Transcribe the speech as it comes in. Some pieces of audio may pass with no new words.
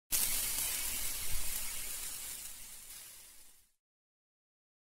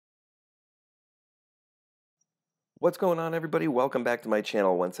What's going on, everybody? Welcome back to my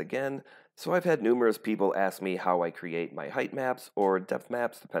channel once again. So I've had numerous people ask me how I create my height maps or depth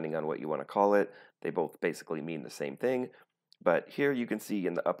maps, depending on what you want to call it. They both basically mean the same thing. But here you can see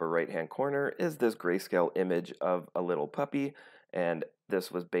in the upper right hand corner is this grayscale image of a little puppy, and this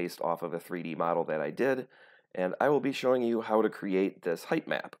was based off of a 3D model that I did, and I will be showing you how to create this height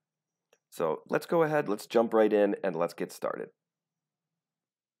map. So let's go ahead, let's jump right in, and let's get started.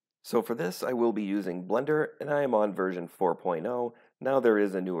 So for this, I will be using Blender, and I am on version 4.0. Now there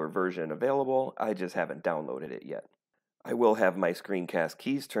is a newer version available, I just haven't downloaded it yet. I will have my screencast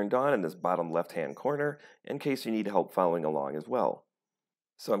keys turned on in this bottom left-hand corner in case you need help following along as well.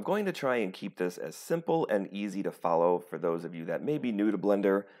 So I'm going to try and keep this as simple and easy to follow for those of you that may be new to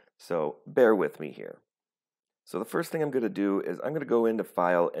Blender, so bear with me here. So the first thing I'm going to do is I'm going to go into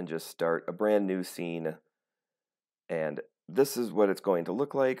File and just start a brand new scene, and this is what it's going to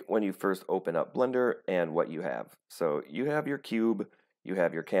look like when you first open up Blender and what you have. So you have your cube, you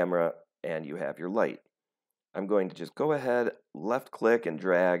have your camera, and you have your light. I'm going to just go ahead, left click and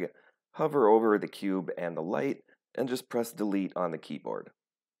drag, hover over the cube and the light, and just press delete on the keyboard.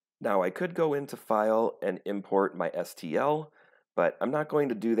 Now I could go into File and import my STL, but I'm not going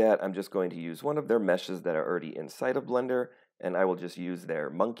to do that. I'm just going to use one of their meshes that are already inside of Blender, and I will just use their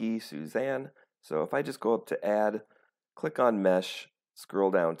monkey, Suzanne. So if I just go up to Add, click on Mesh,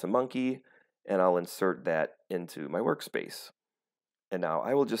 scroll down to Monkey, and I'll insert that into my workspace. And now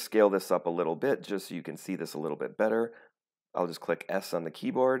I will just scale this up a little bit just so you can see this a little bit better. I'll just click S on the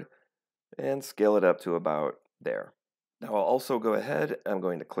keyboard and scale it up to about there. Now I'll also go ahead, I'm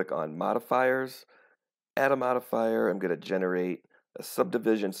going to click on Modifiers, add a modifier. I'm going to generate a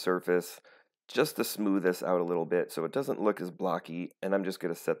subdivision surface just to smooth this out a little bit so it doesn't look as blocky, and I'm just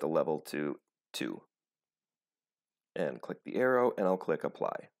going to set the level to 2. And click the arrow, and I'll click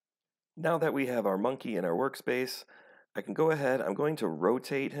Apply. Now that we have our monkey in our workspace, I can go ahead, I'm going to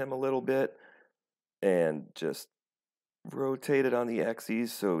rotate him a little bit, and just rotate it on the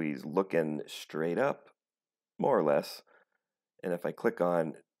axes so he's looking straight up, more or less. And if I click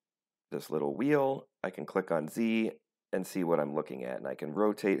on this little wheel, I can click on Z and see what I'm looking at, and I can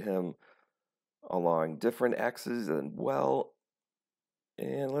rotate him along different axes as well.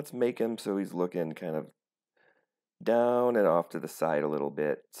 And let's make him so he's looking kind of down and off to the side a little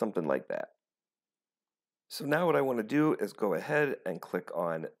bit, something like that. So now what I want to do is go ahead and click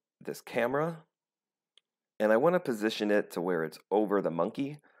on this camera, and I want to position it to where it's over the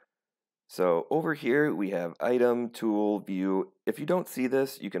monkey. So over here we have Item, Tool, View. If you don't see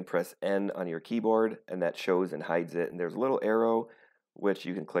this, you can press N on your keyboard, and that shows and hides it, and there's a little arrow which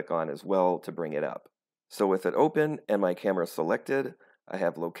you can click on as well to bring it up. So with it open and my camera selected, I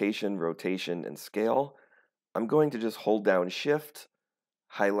have Location, Rotation, and Scale. I'm going to just hold down Shift,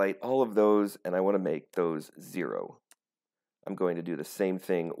 highlight all of those, and I want to make those 0. I'm going to do the same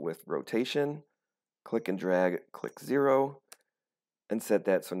thing with rotation. Click and drag, click 0, and set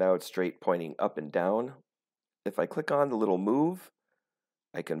that so now it's straight pointing up and down. If I click on the little move,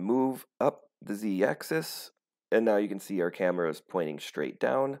 I can move up the Z-axis, and now you can see our camera is pointing straight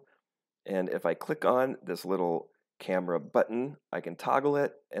down. And if I click on this little camera button, I can toggle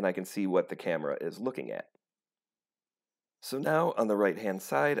it, and I can see what the camera is looking at. So now on the right hand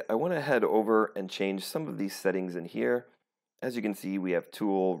side, I want to head over and change some of these settings in here. As you can see, we have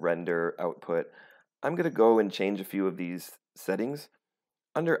Tool, Render, Output. I'm going to go and change a few of these settings.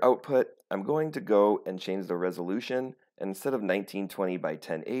 Under Output, I'm going to go and change the resolution, and instead of 1920 by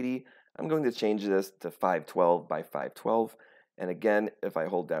 1080, I'm going to change this to 512 by 512. And again, if I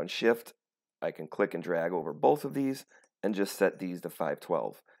hold down Shift, I can click and drag over both of these and just set these to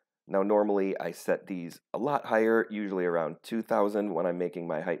 512. Now normally I set these a lot higher, usually around 2000 when I'm making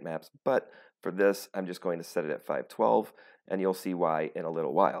my height maps, but for this I'm just going to set it at 512, and you'll see why in a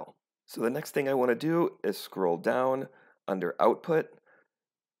little while. So the next thing I want to do is scroll down under Output.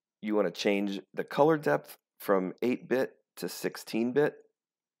 You want to change the color depth from 8-bit to 16-bit.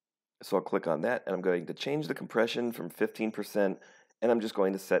 So I'll click on that, and I'm going to change the compression from 15%, and I'm just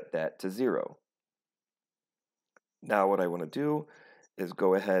going to set that to 0. Now what I want to do is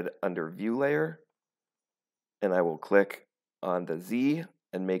go ahead under View Layer, and I will click on the Z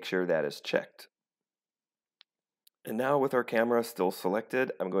and make sure that is checked. And now with our camera still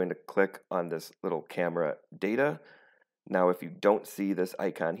selected, I'm going to click on this little camera data. Now if you don't see this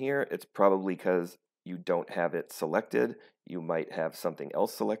icon here, it's probably because you don't have it selected. You might have something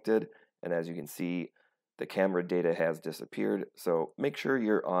else selected, and as you can see, the camera data has disappeared. So make sure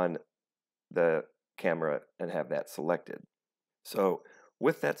you're on the camera and have that selected. So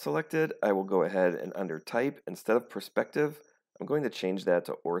with that selected, I will go ahead and under Type, instead of Perspective, I'm going to change that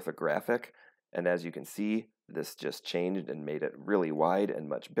to Orthographic, and as you can see, this just changed and made it really wide and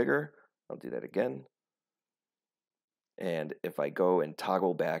much bigger. I'll do that again. And if I go and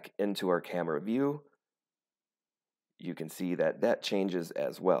toggle back into our camera view, you can see that that changes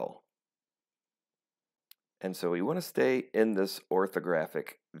as well. And so we want to stay in this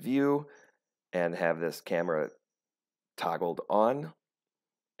orthographic view and have this camera toggled on.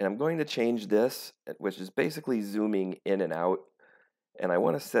 And I'm going to change this, which is basically zooming in and out. And I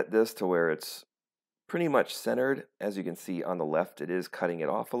want to set this to where it's pretty much centered. As you can see on the left, it is cutting it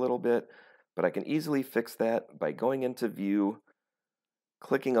off a little bit, but I can easily fix that by going into view,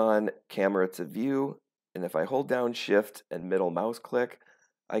 clicking on camera to view, and if I hold down shift and middle mouse click,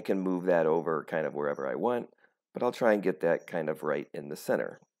 I can move that over kind of wherever I want, but I'll try and get that kind of right in the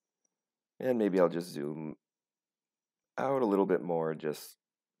center. And maybe I'll just zoom out a little bit more just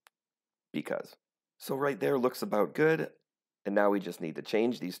because. So right there looks about good. And now we just need to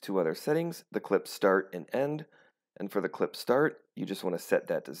change these two other settings, the clip start and end. And for the clip start, you just want to set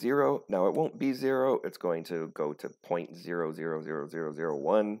that to 0. Now it won't be 0, it's going to go to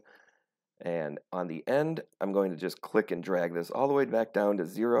 0.000001. And on the end, I'm going to just click and drag this all the way back down to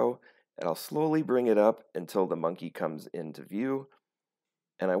 0. And I'll slowly bring it up until the monkey comes into view.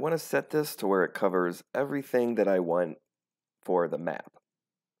 And I want to set this to where it covers everything that I want for the map.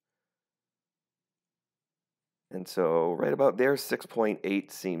 And so right about there,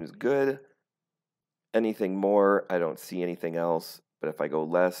 6.8 seems good. Anything more, I don't see anything else. But if I go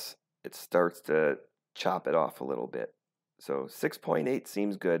less, it starts to chop it off a little bit. So 6.8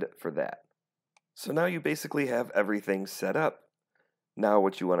 seems good for that. So now you basically have everything set up. Now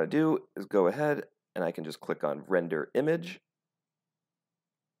what you want to do is go ahead and I can just click on Render Image.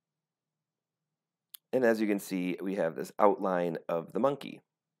 And as you can see, we have this outline of the monkey.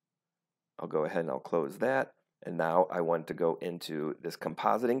 I'll go ahead and I'll close that. And now I want to go into this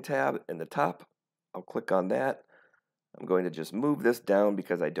compositing tab in the top. I'll click on that. I'm going to just move this down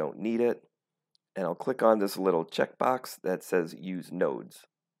because I don't need it. And I'll click on this little checkbox that says Use Nodes.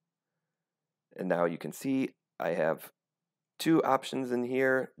 And now you can see I have two options in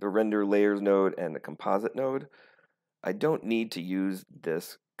here, the Render Layers node and the Composite node. I don't need to use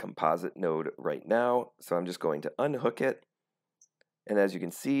this Composite node right now, so I'm just going to unhook it. And as you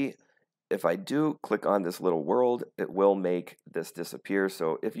can see, if I do click on this little world, it will make this disappear.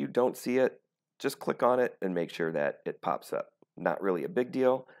 So if you don't see it, just click on it and make sure that it pops up. Not really a big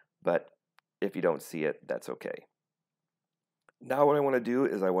deal, but if you don't see it, that's okay. Now what I want to do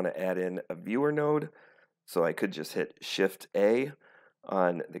is I want to add in a viewer node. So I could just hit Shift A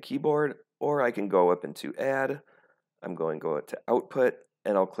on the keyboard, or I can go up into Add. I'm going to go to Output,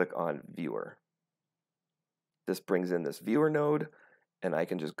 and I'll click on Viewer. This brings in this viewer node. And I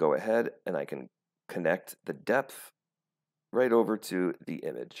can just go ahead and I can connect the depth right over to the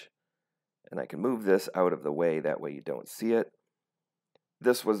image. And I can move this out of the way, that way you don't see it.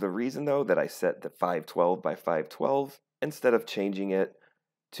 This was the reason though that I set the 512 by 512 instead of changing it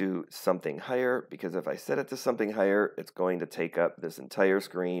to something higher, because if I set it to something higher, it's going to take up this entire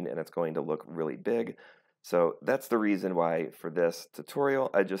screen and it's going to look really big. So that's the reason why for this tutorial,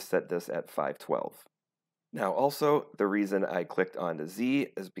 I just set this at 512. Now also, the reason I clicked on the Z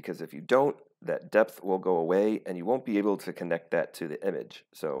is because if you don't, that depth will go away and you won't be able to connect that to the image.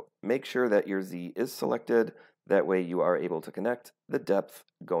 So make sure that your Z is selected, that way you are able to connect the depth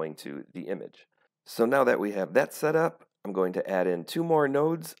going to the image. So now that we have that set up, I'm going to add in two more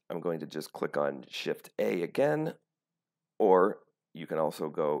nodes. I'm going to just click on Shift A again, or you can also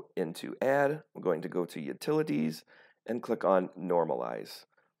go into Add. I'm going to go to Utilities and click on Normalize.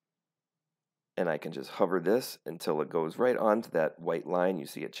 And I can just hover this until it goes right onto that white line. You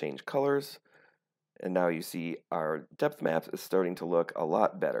see it change colors. And now you see our depth map is starting to look a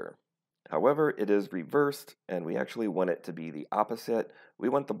lot better. However, it is reversed, and we actually want it to be the opposite. We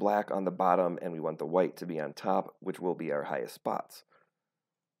want the black on the bottom, and we want the white to be on top, which will be our highest spots.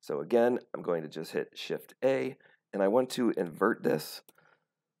 So again, I'm going to just hit Shift A, and I want to invert this.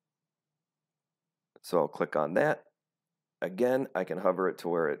 So I'll click on that. Again, I can hover it to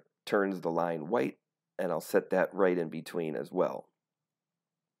where it turns the line white, and I'll set that right in between as well.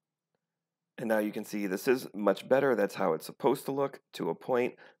 And now you can see this is much better. That's how it's supposed to look to a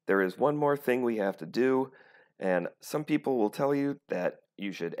point. There is one more thing we have to do, and some people will tell you that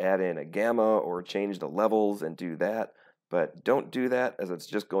you should add in a gamma or change the levels and do that, but don't do that, as it's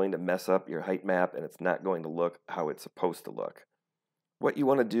just going to mess up your height map and it's not going to look how it's supposed to look. What you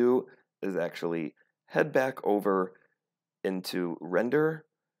want to do is actually head back over into Render,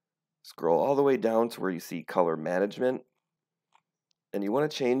 scroll all the way down to where you see Color Management, and you want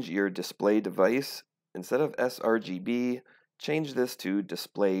to change your display device. Instead of sRGB, change this to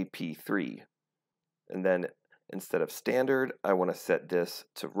Display P3. And then Instead of standard, I want to set this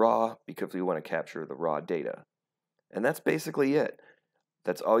to raw because we want to capture the raw data. And that's basically it.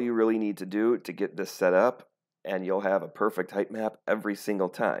 That's all you really need to do to get this set up, and you'll have a perfect height map every single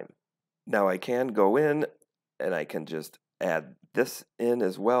time. Now I can go in and I can just add this in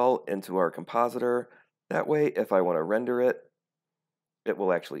as well into our compositor. That way, if I want to render it, it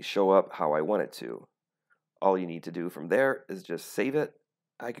will actually show up how I want it to. All you need to do from there is just save it.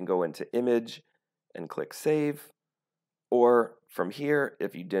 I can go into Image and click Save. Or from here,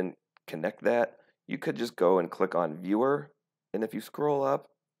 if you didn't connect that, you could just go and click on Viewer. And if you scroll up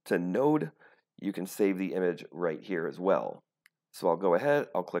to Node, you can save the image right here as well. So I'll go ahead,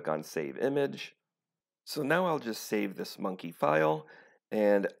 I'll click on Save Image. So now I'll just save this monkey file,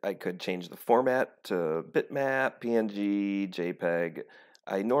 and I could change the format to bitmap, PNG, JPEG.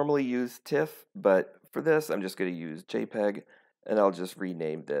 I normally use TIFF, but for this I'm just going to use JPEG, and I'll just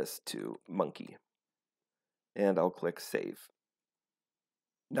rename this to monkey. And I'll click Save.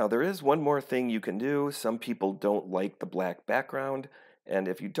 Now there is one more thing you can do. Some people don't like the black background, and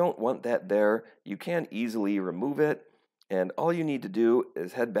if you don't want that there, you can easily remove it. And all you need to do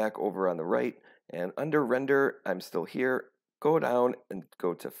is head back over on the right, and under Render, I'm still here, go down and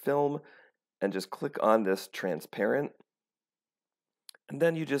go to Film, and just click on this Transparent. And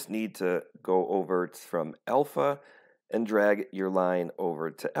then you just need to go over from Alpha and drag your line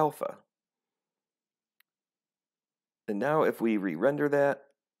over to Alpha. And now if we re-render that,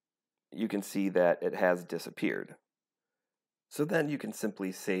 you can see that it has disappeared. So then you can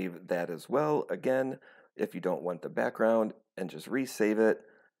simply save that as well, again, if you don't want the background, and just resave it,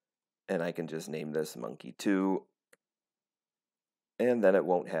 and I can just name this Monkey 2, and then it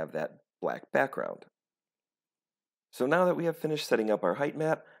won't have that black background. So now that we have finished setting up our height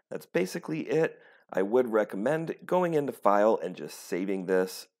map, that's basically it. I would recommend going into File and just saving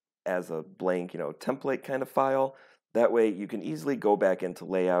this as a blank, template kind of file. That way you can easily go back into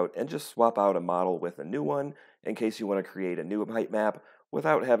layout and just swap out a model with a new one in case you want to create a new height map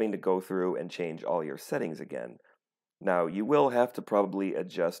without having to go through and change all your settings again. Now you will have to probably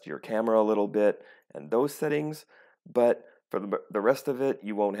adjust your camera a little bit and those settings, but for the rest of it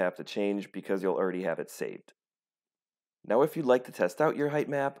you won't have to change because you'll already have it saved. Now if you'd like to test out your height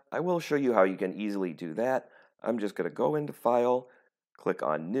map, I will show you how you can easily do that. I'm just going to go into File, click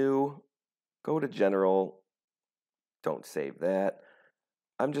on New, go to General, don't save that.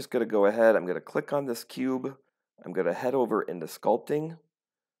 I'm just going to go ahead, I'm going to click on this cube, I'm going to head over into Sculpting.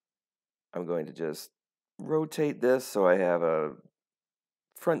 I'm going to just rotate this so I have a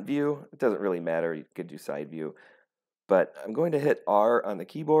front view. It doesn't really matter, you could do side view. But I'm going to hit R on the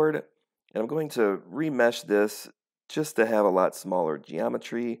keyboard, and I'm going to remesh this just to have a lot smaller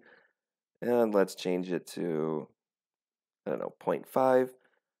geometry. And let's change it to, 0.5.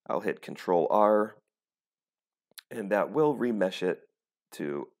 I'll hit Control R, and that will remesh it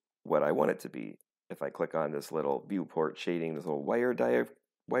to what I want it to be. If I click on this little viewport shading, this little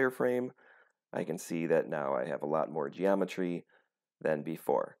wireframe, I can see that now I have a lot more geometry than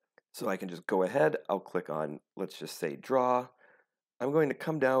before. So I can just go ahead, I'll click on, let's just say Draw. I'm going to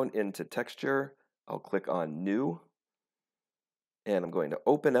come down into Texture, I'll click on New, and I'm going to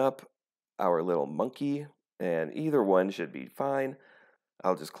open up our little monkey, and either one should be fine.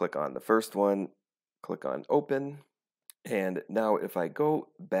 I'll just click on the first one, click on Open, and now if I go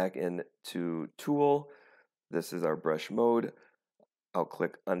back into Tool, this is our brush mode, I'll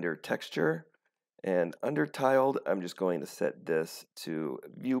click under Texture, and under Tiled, I'm just going to set this to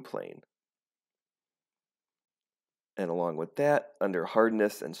View Plane. And along with that, under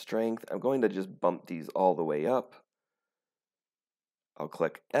Hardness and Strength, I'm going to just bump these all the way up. I'll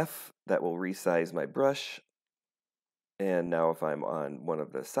click F, that will resize my brush. And now if I'm on one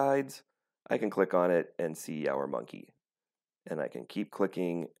of the sides, I can click on it and see our monkey. And I can keep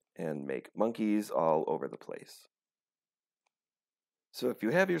clicking and make monkeys all over the place. So if you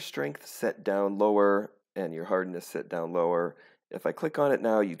have your strength set down lower and your hardness set down lower, if I click on it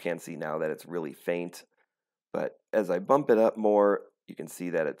now, you can see now that it's really faint. But as I bump it up more, you can see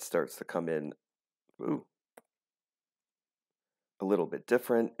that it starts to come in a little bit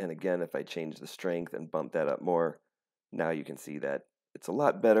different. And again, if I change the strength and bump that up more, now you can see that it's a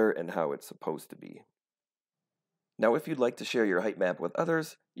lot better and how it's supposed to be. Now if you'd like to share your height map with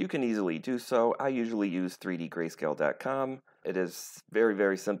others, you can easily do so. I usually use 3dgrayscale.com. It is very,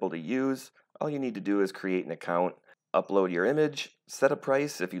 very simple to use. All you need to do is create an account, upload your image, set a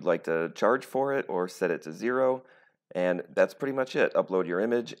price if you'd like to charge for it, or set it to 0, and that's pretty much it. Upload your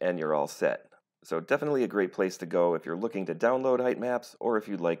image and you're all set. So definitely a great place to go if you're looking to download height maps, or if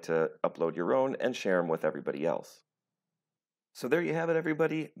you'd like to upload your own and share them with everybody else. So there you have it,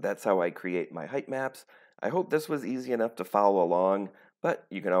 everybody. That's how I create my height maps. I hope this was easy enough to follow along, but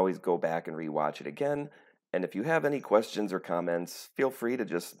you can always go back and rewatch it again. And if you have any questions or comments, feel free to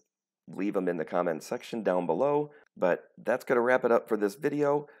just leave them in the comment section down below. But that's going to wrap it up for this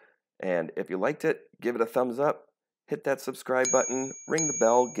video. And if you liked it, give it a thumbs up, hit that subscribe button, ring the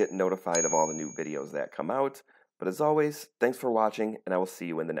bell, get notified of all the new videos that come out. But as always, thanks for watching, and I will see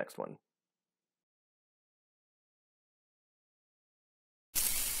you in the next one.